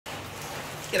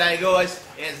G'day guys,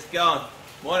 how's it going?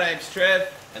 My name's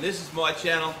Trev and this is my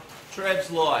channel,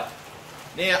 Trev's Life.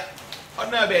 Now, I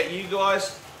don't know about you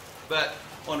guys, but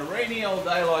on a rainy old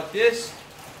day like this,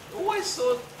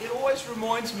 it always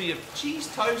reminds me of cheese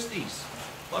toasties.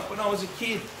 Like when I was a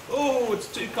kid, oh,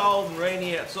 it's too cold and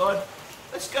rainy outside,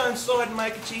 let's go inside and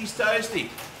make a cheese toastie.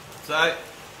 So,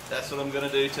 that's what I'm going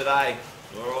to do today.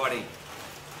 Alrighty.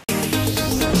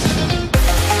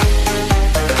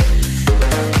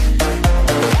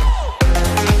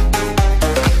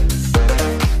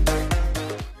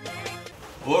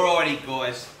 Alrighty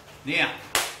guys, now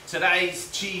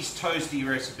today's cheese toastie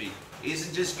recipe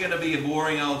isn't just going to be a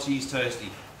boring old cheese toastie.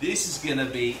 This is going to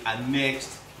be a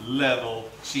next level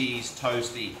cheese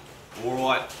toastie.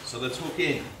 Alright, so let's hook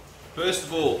in. First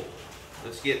of all,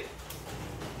 let's get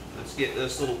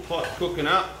this little pot cooking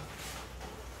up.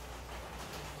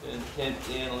 Turn the temp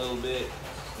down a little bit,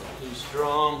 it's not too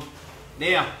strong.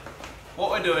 Now, what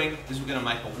we're doing is we're going to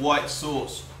make a white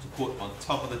sauce to put on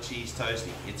top of the cheese toastie.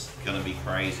 It's going to be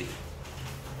crazy.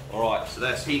 Alright, so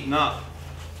that's heating up.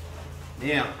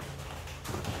 Now,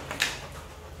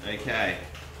 okay,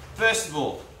 first of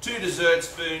all, 2 dessert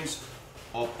spoons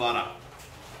of butter.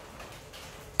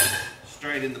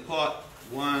 Straight in the pot,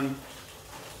 1,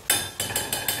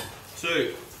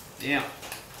 2. Now,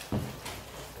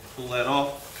 pull that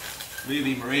off, move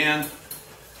him around,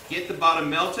 get the butter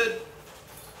melted.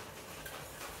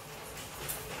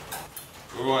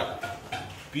 Alright,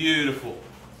 beautiful.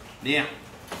 Now,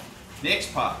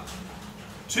 next part,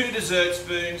 2 dessert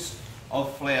spoons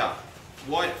of flour.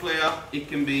 White flour, it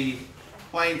can be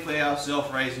plain flour,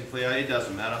 self-raising flour, it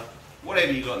doesn't matter.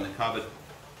 Whatever you got in the cupboard.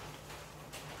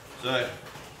 So,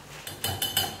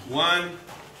 1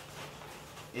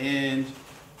 and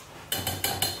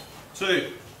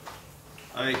 2.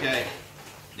 Okay,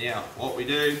 now what we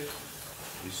do,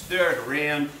 we stir it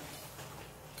around,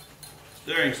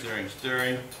 stirring, stirring,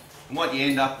 stirring, and what you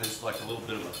end up is like a little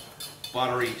bit of a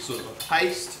buttery sort of a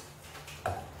paste.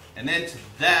 And then to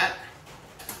that,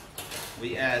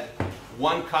 we add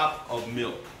 1 cup of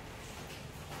milk.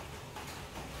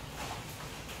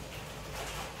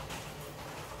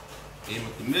 In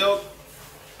with the milk,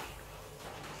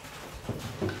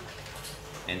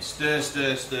 and stir,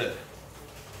 stir, stir.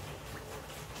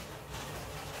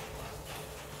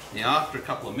 Now after a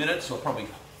couple of minutes, I'll probably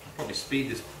speed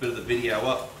this bit of the video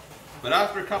up, but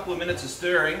after a couple of minutes of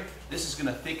stirring, this is going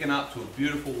to thicken up to a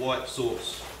beautiful white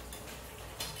sauce.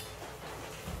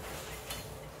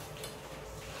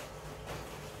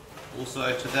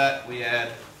 Also to that we add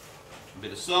a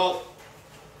bit of salt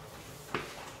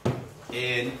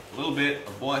and a little bit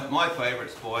of my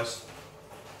favourite spice,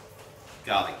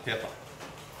 garlic pepper.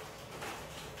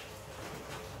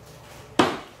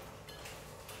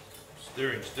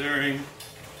 Stirring, stirring.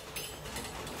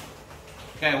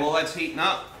 Okay, while that's heating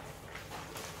up,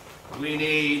 we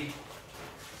need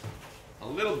a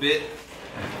little bit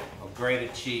of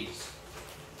grated cheese.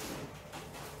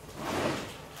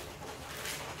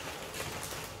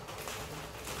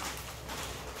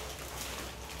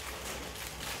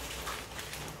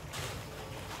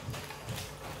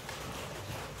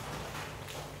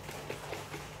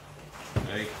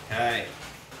 Okay,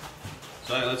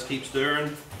 so let's keep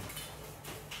stirring.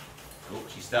 Oh,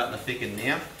 she's starting to thicken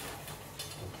now.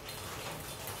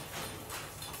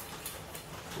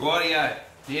 Rightio,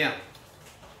 now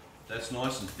that's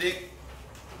nice and thick.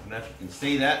 I don't know if you can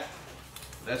see that.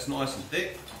 That's nice and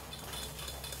thick.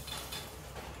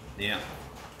 Now,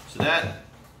 to that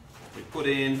we put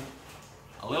in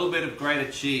a little bit of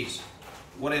grated cheese,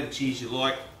 whatever cheese you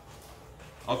like.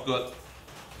 I've got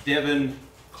Devon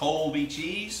Colby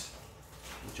cheese,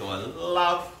 which I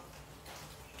love.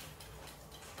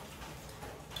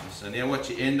 So now what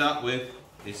you end up with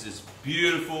is this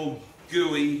beautiful,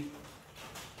 gooey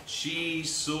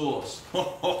cheese sauce.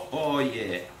 Oh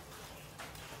yeah.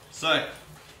 So,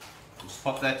 just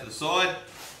pop that to the side.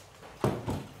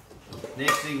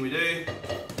 Next thing we do,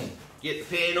 get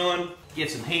the pan on,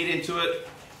 get some heat into it,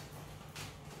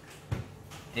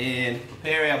 and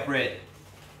prepare our bread.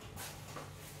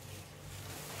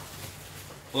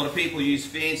 A lot of people use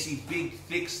fancy, big,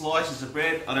 thick slices of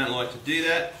bread. I don't like to do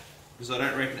that because I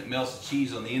don't reckon it melts the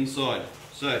cheese on the inside.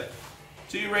 So,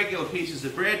 2 regular pieces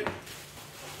of bread.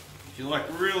 If you like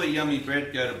really yummy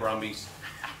bread, go to Brumby's.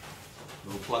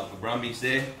 Little plug for Brumby's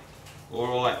there.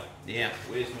 Alright, now,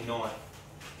 where's my knife?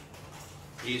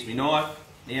 Here's my knife.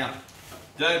 Now,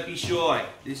 don't be shy.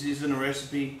 This isn't a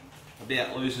recipe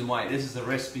about losing weight. This is a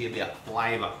recipe about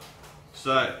flavour.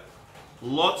 So,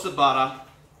 lots of butter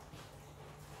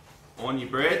on your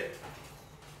bread.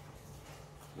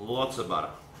 Lots of butter.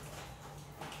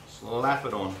 Slap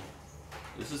it on.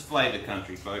 This is flavour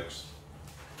country, folks.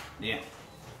 Now,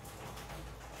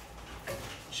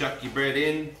 chuck your bread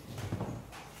in,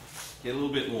 get a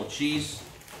little bit more cheese.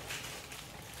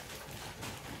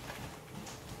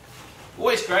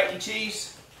 Always grate your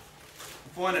cheese. I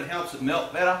find it helps it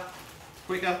melt better,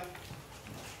 quicker.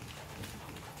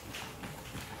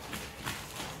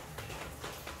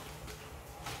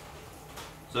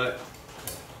 So,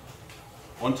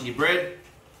 onto your bread,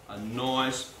 a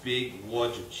nice big wad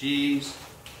of cheese,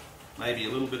 maybe a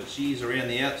little bit of cheese around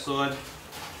the outside,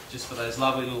 just for those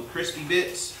lovely little crispy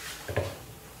bits.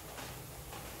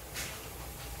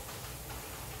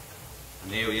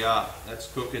 And there we are,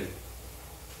 that's cooking.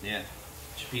 Now,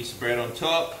 put your piece of bread on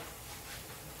top,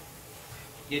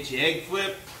 get your egg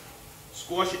flip,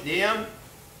 squash it down,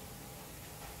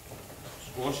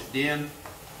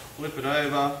 flip it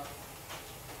over.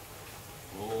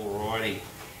 Alrighty.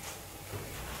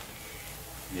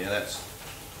 Yeah,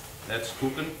 that's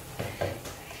cooking.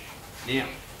 Now,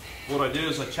 what I do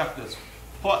is I chuck this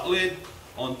pot lid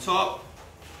on top.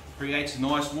 Creates a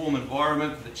nice warm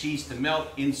environment for the cheese to melt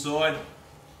inside,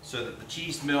 so that the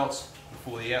cheese melts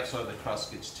before the outside of the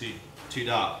crust gets too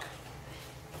dark.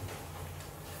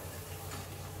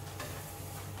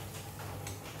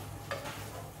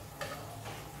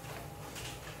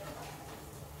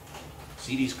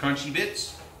 See these crunchy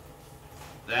bits?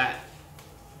 That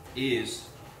is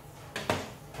a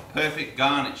perfect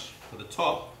garnish for the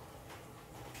top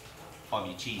of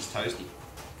your cheese toastie.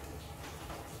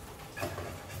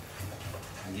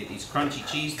 And get these crunchy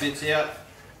cheese bits out,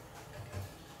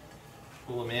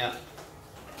 pull them out.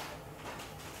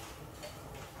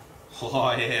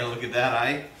 Oh yeah, look at that,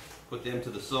 eh? Put them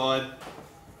to the side.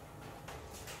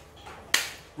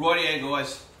 Rightio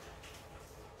guys.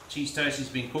 Cheese toastie's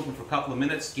been cooking for a couple of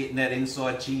minutes, getting that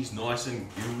inside cheese nice and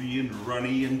gooey and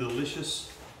runny and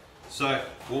delicious. So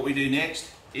what we do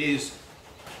next is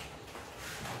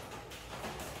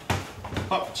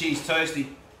pop the cheese toastie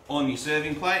on your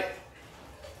serving plate,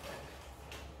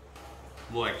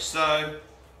 like so.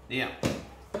 Now,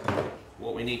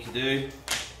 what we need to do,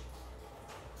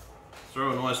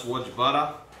 throw a nice wad of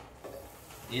butter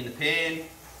in the pan.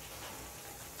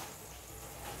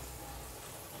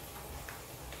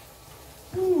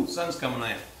 Ooh, sun's coming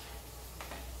out.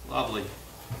 Lovely.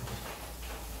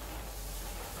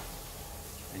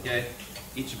 Okay,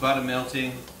 get your butter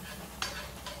melting.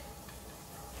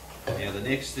 Now the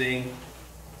next thing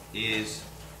is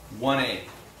 1 egg.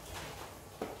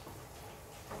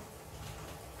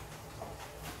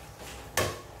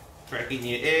 Crack in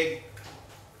your egg.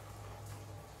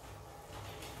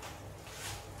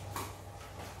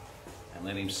 And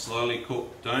let him slowly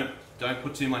cook. Don't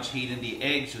put too much heat into your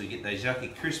egg so you get those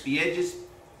yucky crispy edges.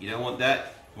 You don't want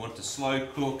that. You want it to slow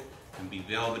cook and be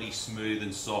velvety, smooth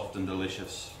and soft and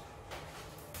delicious.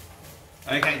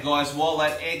 Okay guys, while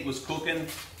that egg was cooking,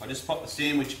 I just popped the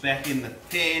sandwich back in the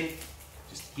pan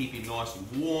just to keep it nice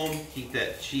and warm, keep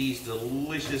that cheese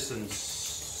delicious and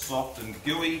soft and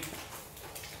gooey.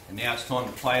 And now it's time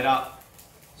to plate up.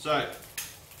 So,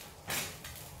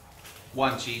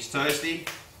 1 cheese toastie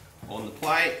on the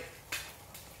plate.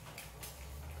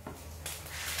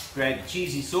 Grab your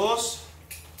cheesy sauce,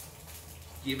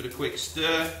 give it a quick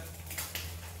stir,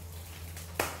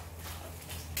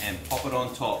 and pop it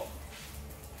on top.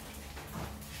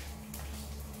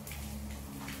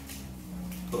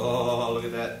 Oh, look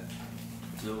at that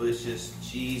delicious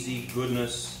cheesy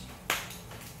goodness.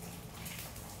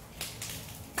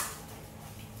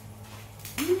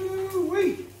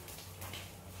 Woo-wee.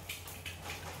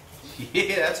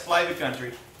 Yeah, that's flavour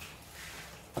country.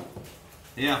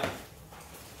 Yeah.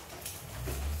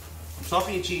 On top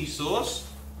of your cheese sauce,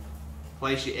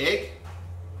 place your egg,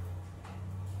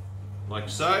 like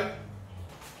so.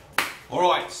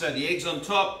 Alright, so the egg's on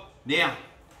top. Now,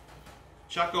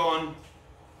 chuck on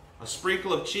a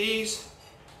sprinkle of cheese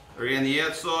around the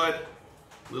outside,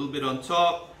 a little bit on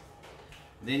top.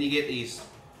 And then you get these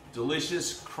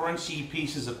delicious, crunchy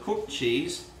pieces of cooked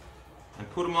cheese and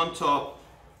put them on top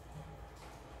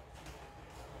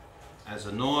as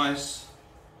a nice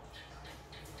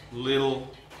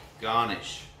little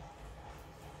garnish.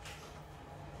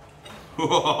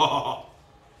 Now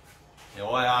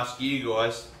I ask you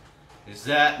guys, is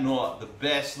that not the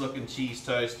best looking cheese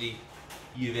toastie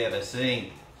you've ever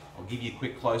seen? I'll give you a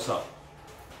quick close up.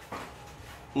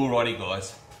 Alrighty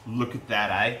guys, look at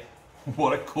that, eh?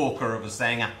 What a corker of a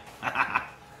sanger.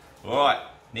 Alright,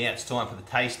 now it's time for the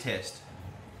taste test.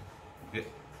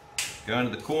 Go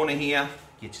into the corner here,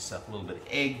 get yourself a little bit of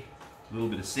egg, a little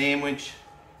bit of sandwich,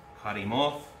 cut him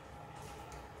off.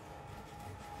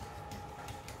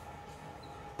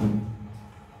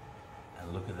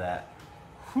 And look at that.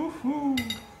 Woo-hoo.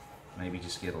 Maybe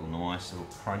just get a nice little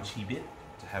crunchy bit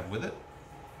to have with it.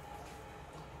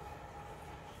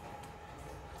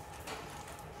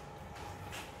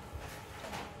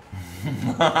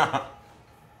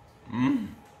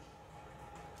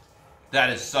 That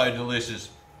is so delicious.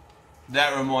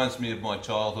 That reminds me of my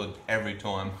childhood every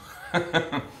time.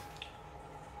 I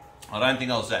don't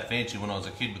think I was that fancy when I was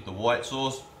a kid with the white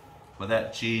sauce, but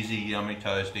that cheesy, yummy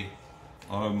toastie.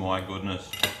 Oh my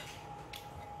goodness.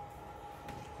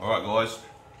 Alright guys,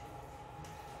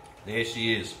 there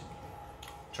she is.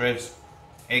 Trev's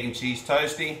egg and cheese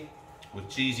toastie with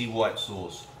cheesy white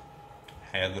sauce.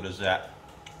 How good is that?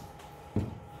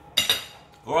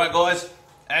 Alright guys,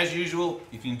 as usual,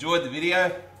 if you enjoyed the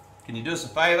video, can you do us a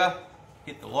favour?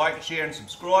 Hit the like, share and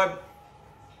subscribe.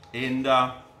 And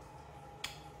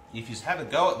if you have a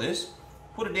go at this,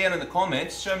 put it down in the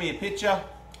comments, show me a picture.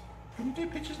 Can you do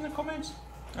pictures in the comments?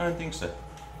 I don't think so.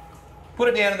 Put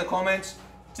it down in the comments,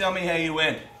 tell me how you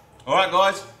went. Alright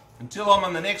guys, until I'm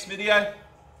on the next video,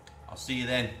 I'll see you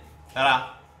then.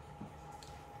 Ta-da!